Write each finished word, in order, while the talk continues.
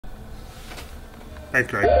Thanks,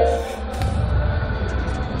 Greg.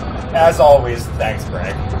 As always, thanks,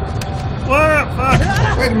 Greg. What?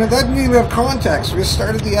 Fuck. Wait a minute, that didn't even have context. We just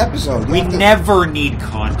started the episode. We never need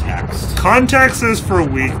context. Context is for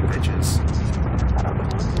weak bitches.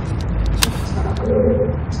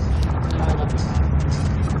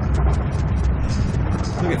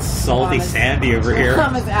 Look at salty Sandy over here. Your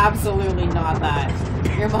mom is absolutely not that.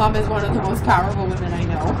 Your mom is one of the most powerful women I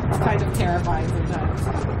know. It's kind of terrifying sometimes.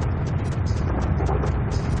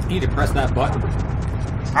 You need to press that button.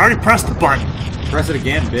 I already pressed the button. Press it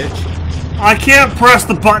again, bitch. I can't press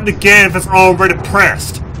the button again if it's already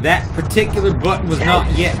pressed. That particular button was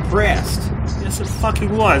not yet pressed. Yes, it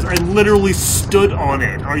fucking was. I literally stood on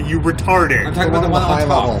it. Are you retarded? I'm talking about the one on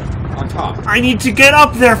top. On top. I need to get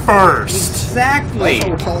up there first. Exactly. That's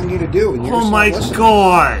what we're telling you to do. And you're Oh just my not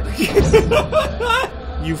listening.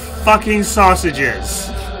 god. You fucking sausages.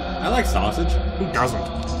 I like sausage. Who doesn't?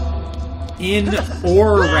 In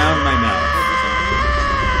or around my mouth.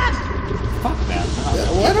 Fuck that.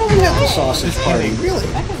 Why don't we have the sausage party? Really?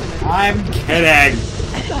 I'm kidding.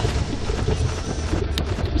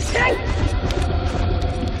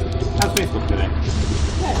 How's Facebook today?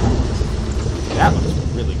 That looks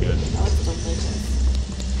really good. That looks delicious.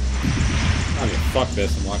 Okay, fuck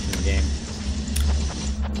this. I'm watching the game.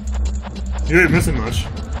 You ain't missing much.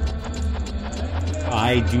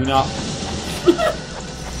 I do not.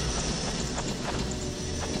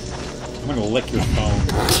 I'm gonna lick your phone.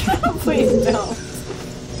 Please don't.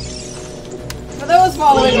 For those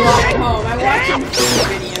following along at home, I'm watching food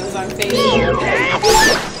videos on Facebook,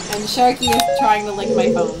 and Sharky is trying to lick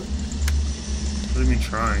my phone. What do you mean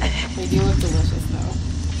trying? They do look delicious,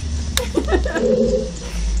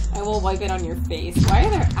 though. I will wipe it on your face. Why are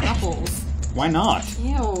there apples? Why not?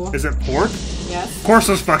 Ew. Is it pork? Yes. Of course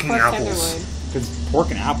there's fucking Pork apples. tenderloin. Because pork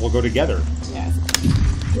and apple go together. Yes.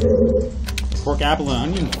 Pork, apple,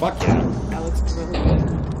 and onion? Fuck yeah. That looks really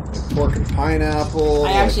good. Pork and pineapple.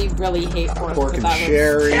 I actually really hate pork. Pork but and that looks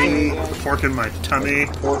cherry. really good. Pork in my tummy.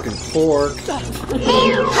 Pork and pork.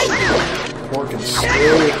 Pork and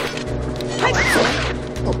steak.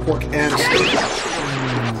 Oh, pork and steak.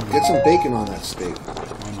 Get some bacon on that steak.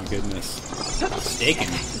 Oh my goodness. Steaking.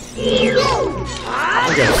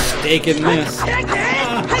 I got a steak in this.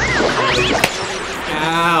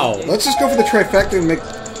 Ow. Let's just go for the trifecta and make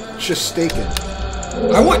just steaking.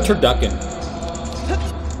 I want turducken.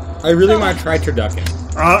 I really want to try turducken.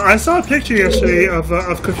 I saw a picture yesterday of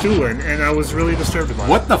Cthulhu, and I was really disturbed about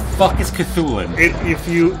What the fuck is Cthulhu?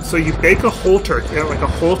 it. You bake a whole turkey, like a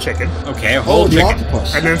whole chicken, Okay, a whole the chicken.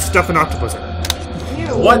 octopus. and then stuff an octopus in it.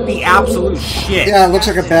 Ew. What the absolute shit? Yeah, it looks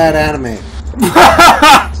like a bad anime.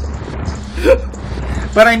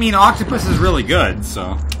 But I mean, octopus is really good,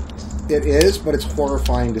 so. It is, but it's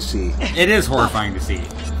horrifying to see. It is horrifying to see.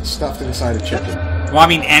 Stuffed inside a chicken. Well, I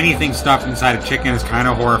mean, anything stuffed inside a chicken is kind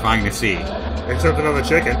of horrifying to see. Except another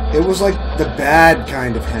chicken. It was like the bad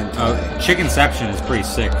kind of hentai. Chickenception is pretty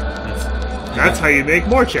sick. That's how you make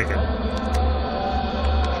more chicken.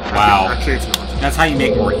 Wow. Actually, it's not. That's how you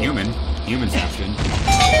make more human. Humanception.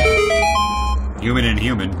 Human and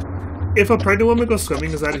human. If a pregnant woman goes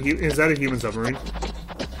swimming, is that a human submarine?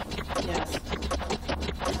 Yes.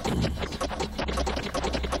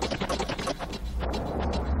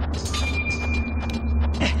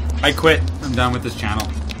 I quit. I'm done with this channel.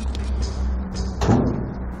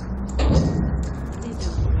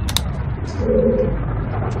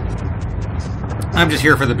 I'm just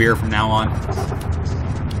here for the beer from now on.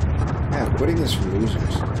 Yeah, quitting is for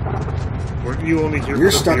losers. Weren't you only here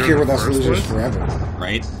You're for the stuck beer here in with the us first losers place? forever.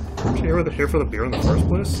 Right? Weren't you here for the beer in the first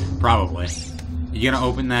place? Probably. You gonna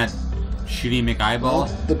open that shitty McEyeball?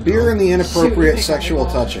 The beer and the inappropriate sexual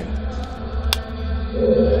touching.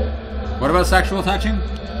 What about sexual touching?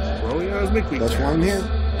 Well, yeah, it was midweek. That's why I'm here.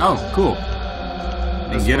 Oh, cool.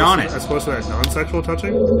 Then get on it. As opposed to that non-sexual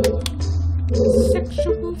touching?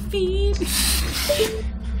 Sexual feed.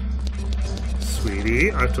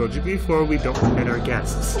 Sweetie, I've told you before we don't permit our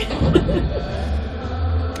guests.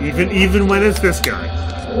 even when it's this guy.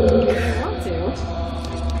 I want to.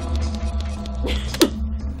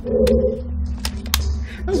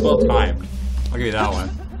 That was well timed. I'll give you that one.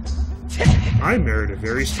 I married a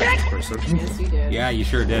very strange person. Yes, you did. Yeah, you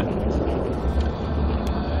sure did.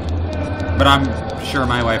 But I'm sure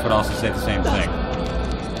my wife would also say the same thing.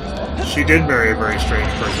 She did marry a very strange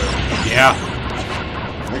person. Yeah.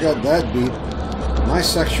 I got that beat. My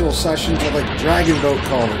sexual sessions are like dragon boat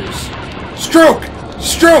callers. Stroke!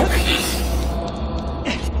 Stroke!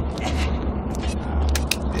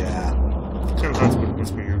 Yeah. Kind of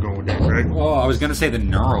that's where you're going with that, Greg. Oh, I was gonna say the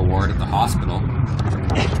neuro ward at the hospital.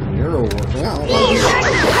 Neuro. Well,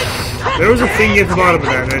 There was a thingy at the bottom of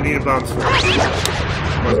that, and I needed bombs for it.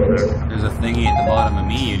 Wasn't there? There's a thingy at the bottom of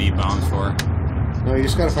me you need bombs for. No, you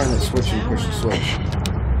just gotta find that switch and push the switch.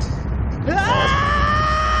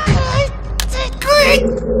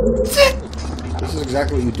 This is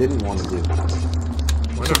exactly what you didn't want to do.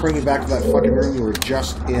 To bring you back to that fucking room you were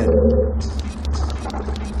just in.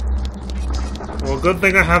 Well, good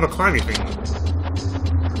thing I have a climbing thing.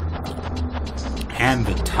 And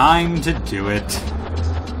the time to do it.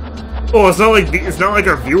 Oh, it's not like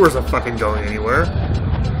our viewers are fucking going anywhere.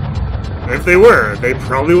 If they were, they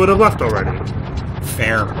probably would have left already.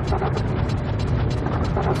 Fair.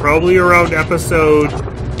 Probably around episode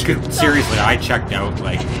 2. Seriously, I checked out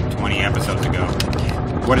like 20 episodes ago.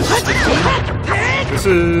 What is this, 15? This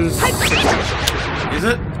is 16. Is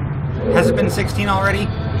it? Has it been 16 already?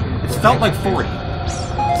 It's felt like 40.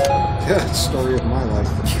 Yeah, it's the story of my life.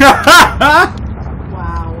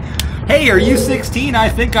 Wow. Hey, are you 16? I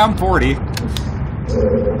think I'm 40.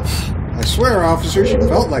 I swear, officer, she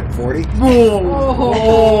felt like 40.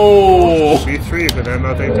 Oh! She's 3, but I'm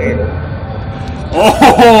not 18.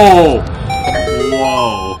 Oh!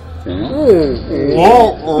 Whoa.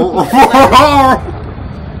 Whoa!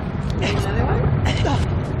 Another one?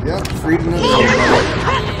 Yep, freed another one.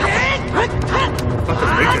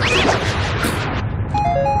 Fucking make it.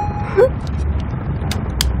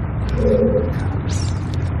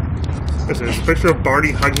 This is a picture of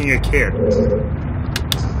Barney hugging a kid.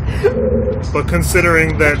 But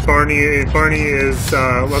considering that Barney is,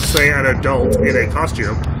 let's say, an adult in a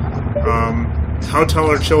costume, how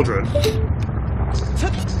tall are children?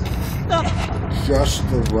 Just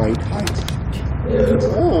the right height.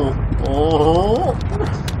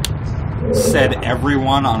 Said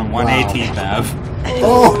everyone on 118th Ave.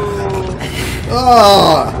 Oh!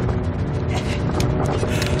 Ah!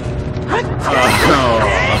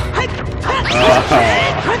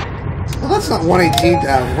 Well, that's not 118th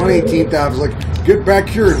Ave. 118th Ave is like, get back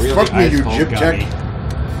here and Really fuck me, you ice-cold jib tech.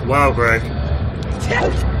 gummy. Wow, Greg.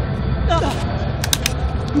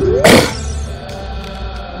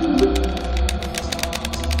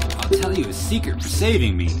 I'll tell you a secret for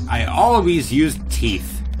saving me. I always use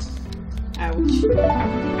teeth. Ouch.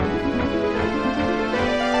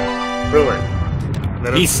 Really?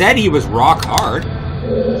 Then He said he was rock hard.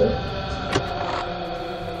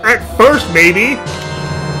 at first, maybe.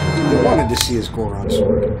 You wanted to see his Goron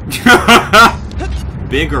sword.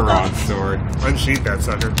 Bigger on sword. Unsheath that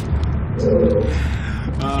sucker.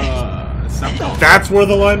 Something. That's where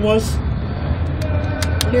the line was?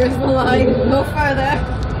 Here's the line. No farther.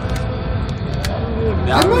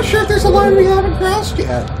 I'm not sure if there's a line we haven't crossed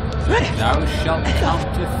yet. Thou shalt count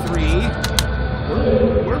to 3.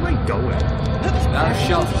 Where am I going? Thou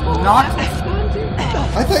shalt not.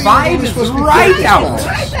 I thought you 5 were is supposed to be right good out.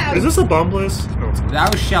 this time. Is this a bomb place? No, it's not.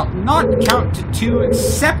 Thou shalt not count to 2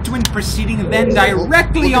 except when proceeding then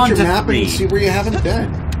directly Look at onto your map 3. and see where you haven't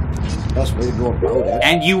been. Best way to go about it.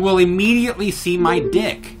 And you will immediately see my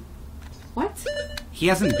dick. What? He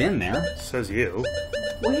hasn't been there. Says you.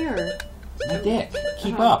 Where? My dick.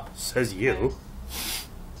 Keep up. Says you.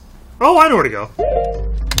 Oh, I know where to go.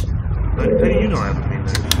 How do you know I haven't been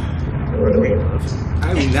there? Where do we live?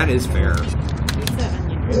 I mean, that is fair. What's that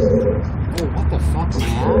onion? Oh, what the fuck, my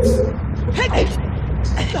ass?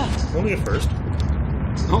 Only at first.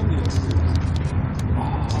 Oh,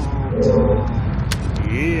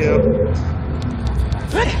 Yeah.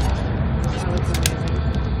 That looks amazing.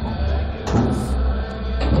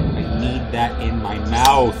 I need that in my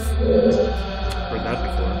mouth. Heard that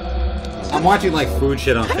before. I'm watching like food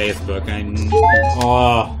shit on Facebook, and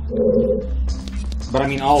but I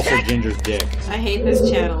mean also Ginger's dick. I hate this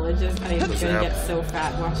channel. I'm gonna that? get so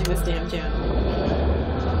fat watching this damn channel.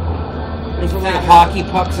 These little hockey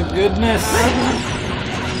pucks of goodness. No,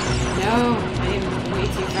 I am way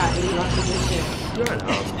too fat to be watching this shit. Shut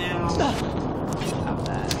up. Now. Stop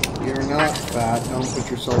that. You're not fat. Don't put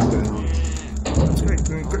yourself down. That's great.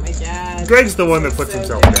 Oh my god. Greg's the one that puts So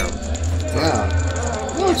himself good. down. Yeah.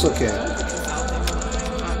 No, it's okay.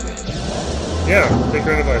 Yeah, take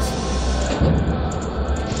your advice.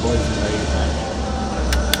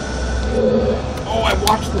 Oh, I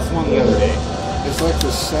watched this one the other day. It's like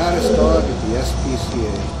the saddest dog at the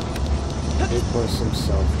SPCA. Big Puss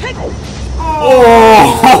himself.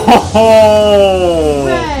 Oh!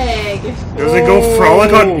 Greg! Does it go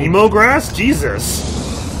frolic on emo grass? Jesus.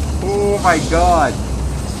 Oh my god.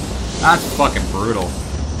 That's fucking brutal.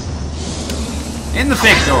 In the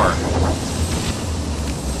fake door.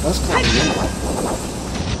 That's kind of neat.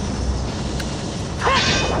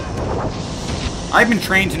 I've been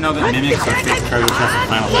trained to know that mimics are fake treasure chests in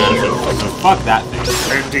Final Fantasy, so fuck that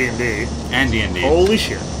thing. And D&D. And D&D. Holy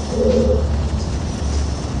shit.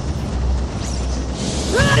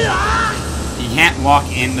 You can't walk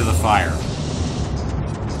into the fire.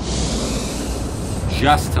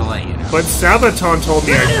 Just to let you know. But Sabaton told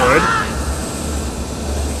me I could.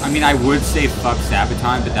 I mean, I would say fuck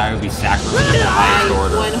Sabaton, but that would be sacrilege of the highest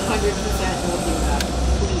order. 100% will do that.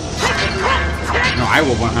 Please. No, I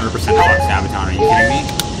will 100% fuck Sabaton. Are you kidding me?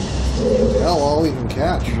 Hell, all we can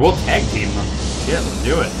catch. We'll tag team them. Shit, let's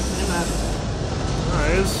do it. I'm up.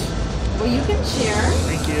 Nice. Well, you can share.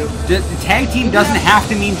 Thank you. The tag team doesn't have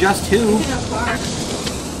to mean just two. You can have bar.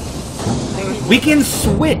 We can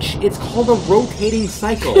switch. It's called a rotating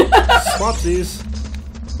cycle. Swapsies.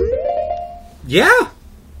 Yeah.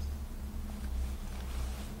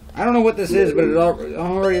 I don't know what this is, but it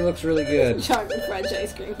already looks really good. Chocolate fudge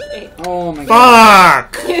ice cream cake. Oh my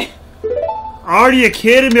god. Fuck! Are you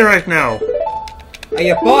kidding me right now? Are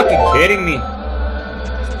you fucking kidding me?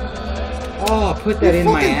 Oh, put that in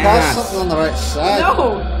my You fucking passed ass. something on the right side.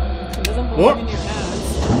 No! It doesn't belong What? in your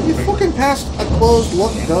ass. You fucking passed a closed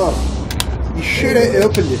look door. You should have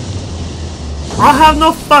opened it. I have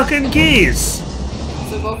no fucking keys.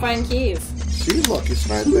 So go find keys. See, look, it's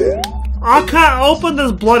right there. I can't open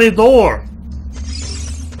this bloody door.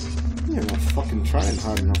 You're not fucking trying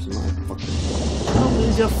hard enough tonight. Fucking. What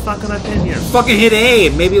is your fucking opinion? Fucking hit A.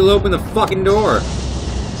 Maybe it'll open the fucking door.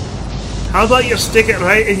 How about you stick it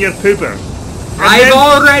right in your pooper? I've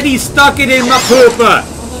already stuck it in my pooper.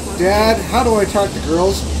 Dad, how do I talk to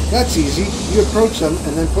girls? That's easy. You approach them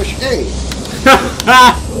and then push A.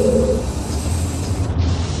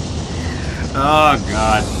 Oh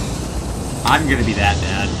god. I'm gonna be that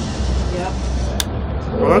dad. Yep.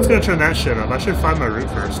 Well, that's gonna turn that shit up. I should find my route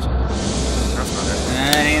first. That's not it.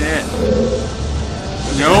 That ain't it.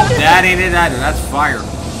 Nope, that ain't it either. That's fire.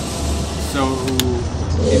 So,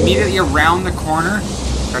 immediately around the corner.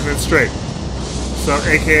 And then straight. So,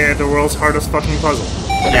 aka the world's hardest fucking puzzle.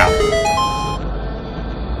 Yeah.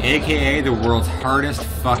 AKA the world's hardest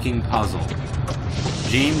fucking puzzle.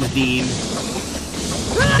 James Dean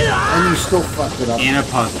And you still fucked it up. in a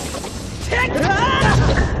puzzle.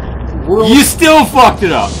 World. You still fucked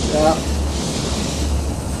it up! Yeah.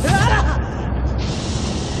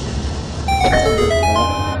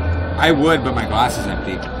 I would, but my glass is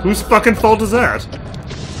empty. Whose fucking fault is that?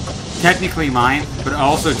 Technically mine, but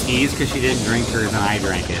also T's because she didn't drink hers and I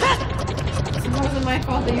drank it. It's more than my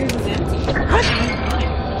fault that yours is empty.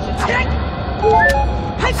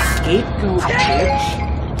 Scapegoat,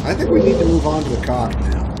 bitch. I think we need to move on to the cock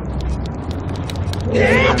now.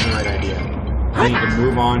 That's the right idea. We need to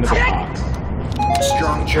move on to the cock.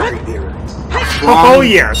 Strong cherry beer. Oh,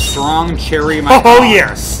 yes. Strong cherry, my Oh, cock.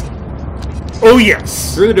 yes. Oh,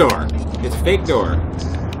 yes. Through the door. It's a fake door.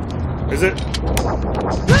 Is it?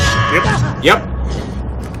 Yep. Yep.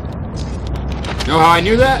 Know how I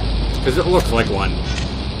knew that? Because it looks like one.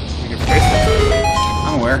 You can face it.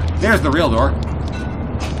 I'm aware. There's the real door.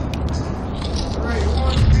 Alright, who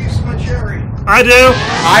wants a piece of my cherry? I do.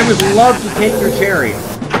 I would love to take your cherry.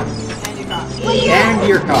 And you got And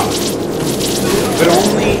your cock. But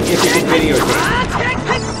only if it's in videotape.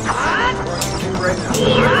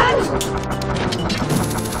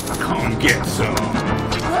 Come get some.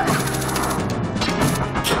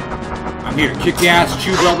 I'm here to kick ass,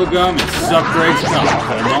 chew bubblegum, and suck Greg's cock.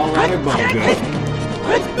 I'm all out of bubblegum.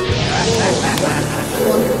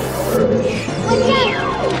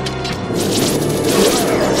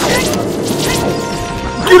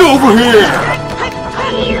 Get over here!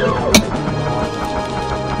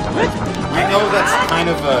 I know that's kind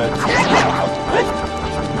of a...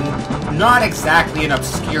 not exactly an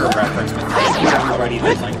obscure reference, but thank you everybody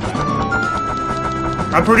that liked that.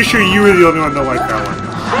 I'm pretty sure you were the only one that liked that one.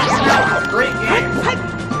 Great game!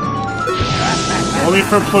 Only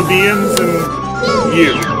for plebeians and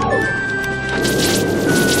you.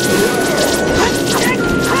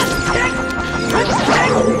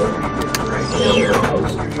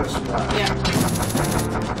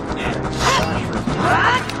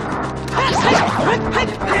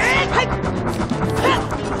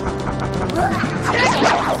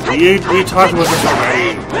 We talked about this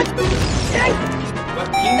already. But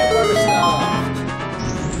peanut butter soft.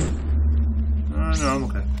 No, I'm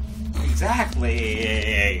okay.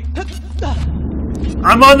 Exactly.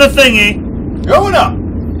 I'm on the thingy. Going up!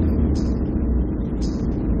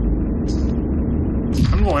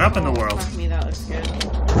 I'm going up in the world. Fuck me, that looks good.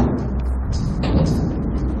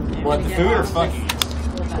 What, the food or fucking?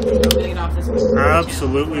 I'm gonna get off this one.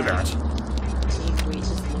 Absolutely that. We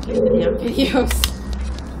just look at the damn videos.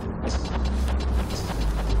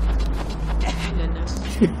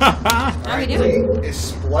 How are we doing? Is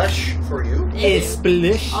splash for you? It's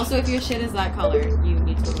splish. Also, if your shit is that color, you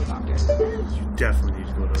need to go look definitely need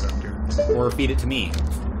to go to the doctor. Or feed it to me.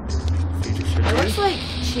 Feed your shit. It looks like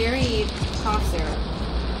cherry cough syrup.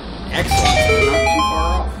 Excellent. Not too far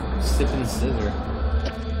off. Sipping scissor.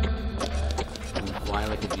 And fly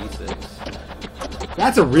like a G6.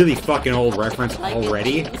 That's a really fucking old reference Like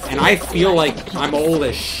already, a G6. and I feel like I'm old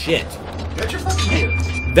as shit. Get your fucking beer.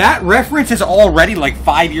 That reference is already like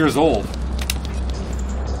 5 years old.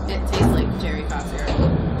 It tastes like cherry cough syrup.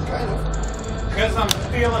 Kind of. Because I'm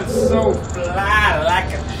feeling so flat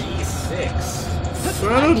like a G6.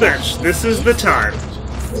 Son of a bitch, this is the time.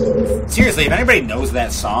 Seriously, if anybody knows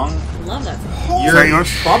that song, Love that song. Is that you're yours?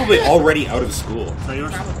 probably already out of school. Is that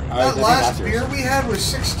yours? Probably. I That think last that's yours. beer we had was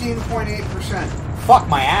 16.8%. Fuck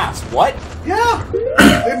my ass. What? Yeah.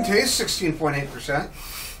 Didn't taste 16.8%.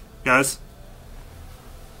 Guys,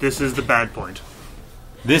 this is the bad point.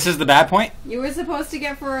 This is the bad point? You were supposed to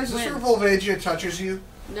get for Is his this win. where Volvagia touches you?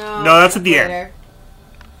 No. No, that's at the end. later.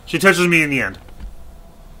 She touches me in the end.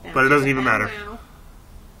 But it doesn't even matter. Wow.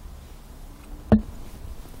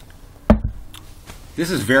 This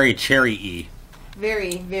is very cherry-y.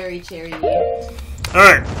 Very, very cherry.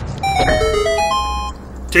 Alright.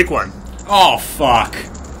 Take one. Oh, fuck.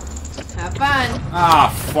 Have fun. Ah,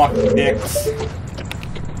 fuck dicks.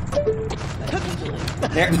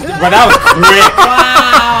 There, but that was quick.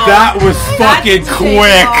 Wow. That was fucking That's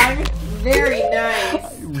quick. long. Very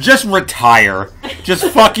nice. Just retire. Just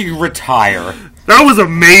fucking retire. That was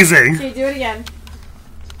amazing. Okay, do it again.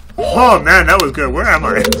 Oh man, that was good. Where am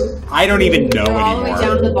I? I don't even know We're all the way down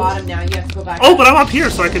anymore. to the bottom now. You have to go back. Oh, up. but I'm up here,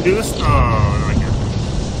 so I can do this. Oh, no, I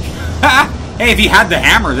can't. Hey, if he had the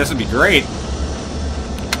hammer, this would be great. You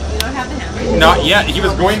don't have the hammer. Not yet. He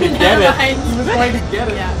was going to get it. Never mind. He was going to get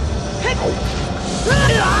it. Yeah.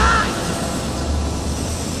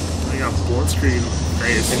 I got blood screen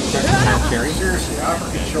face. Seriously,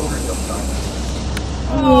 African children don't die.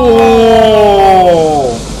 Oh.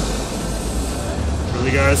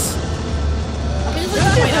 Really, guys? I would just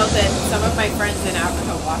like to point out that some of my friends in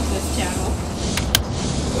Africa watch this channel.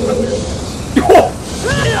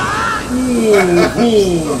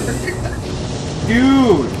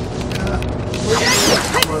 Dude.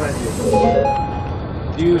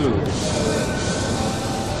 Dude.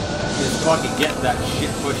 Just fucking get that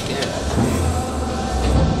shit pushed in.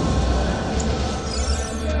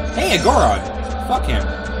 Hey, Agorod. Fuck him.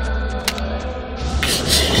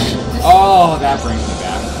 Oh, that brings me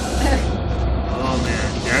back. Oh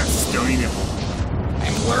man, that's stony nipple.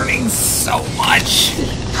 I'm learning so much.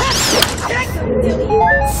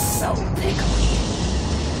 So pickly.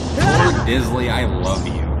 Lord Disley, I love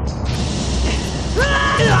you.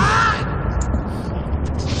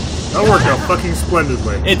 That worked out fucking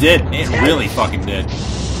splendidly. It did. It really fucking did.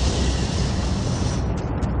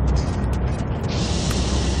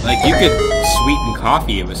 Like, you could sweeten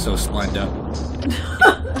coffee, it was so splendid.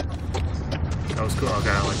 That was cool. Okay,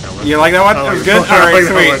 I like that one. You like that one? I That like was it. good? I Alright, like that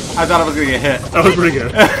sweet. one. I thought I was gonna get hit. That was pretty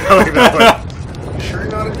good. I like that one. You sure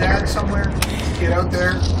you're not a dad somewhere? Kid out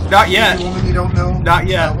there? Not yet. A woman you don't know? Not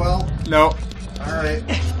yet. Not well? No. Alright.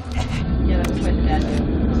 Yeah, that's what Dad did.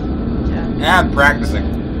 Yeah. Yeah, I'm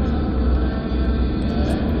practicing.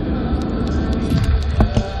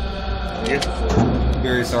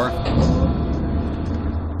 Very sorry.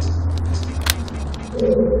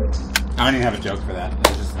 I don't even have a joke for that. That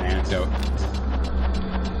was just an anecdote.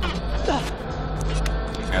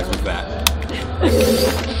 As with that.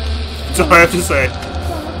 That's all I have to say.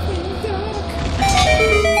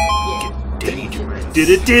 Did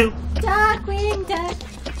it do? Darkwing Duck.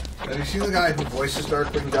 Have you seen the guy who voices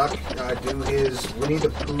Darkwing Duck do his Winnie the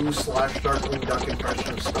Pooh / Darkwing Duck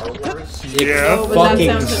impression of Star Wars? Yeah. Oh, but that Fucking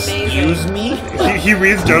sounds amazing. excuse me? He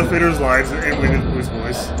reads Darth Vader's lines in Winnie the Pooh's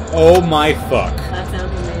voice. Oh my fuck. That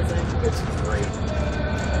sounds amazing. It's great.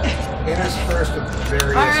 Interspersed with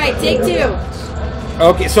various... Alright, take two.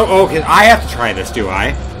 Okay, so okay, I have to try this, do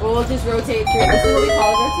I? Well, we'll just rotate through. This is what we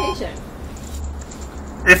call a rotation.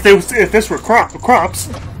 If this were crops,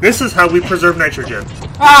 this is how we preserve nitrogen.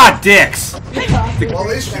 Ah, dicks! Well, at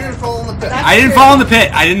least you didn't fall in the pit. I didn't fall in the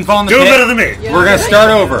pit. I didn't fall in the Do it pit. better than me. Yeah. We're gonna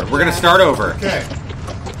start over. We're gonna start over. Okay.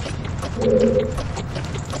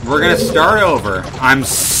 We're gonna start over. I'm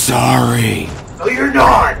sorry. No, you're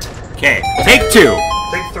not. Okay, take two.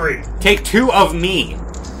 Take three. Take two of me.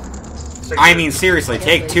 Take I two. mean, seriously,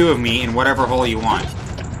 take two of me in whatever hole you want.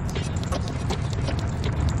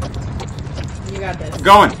 You got this.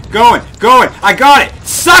 Going, going, going. I got it.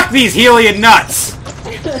 Suck these Helian nuts.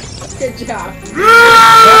 Good job.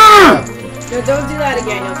 Mm! No, don't do that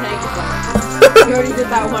again. You'll tank yourself. You already did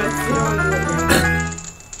that once. You don't want to do it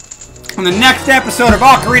again. On the next episode of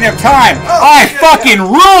Ocarina of Time, I fucking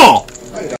rule.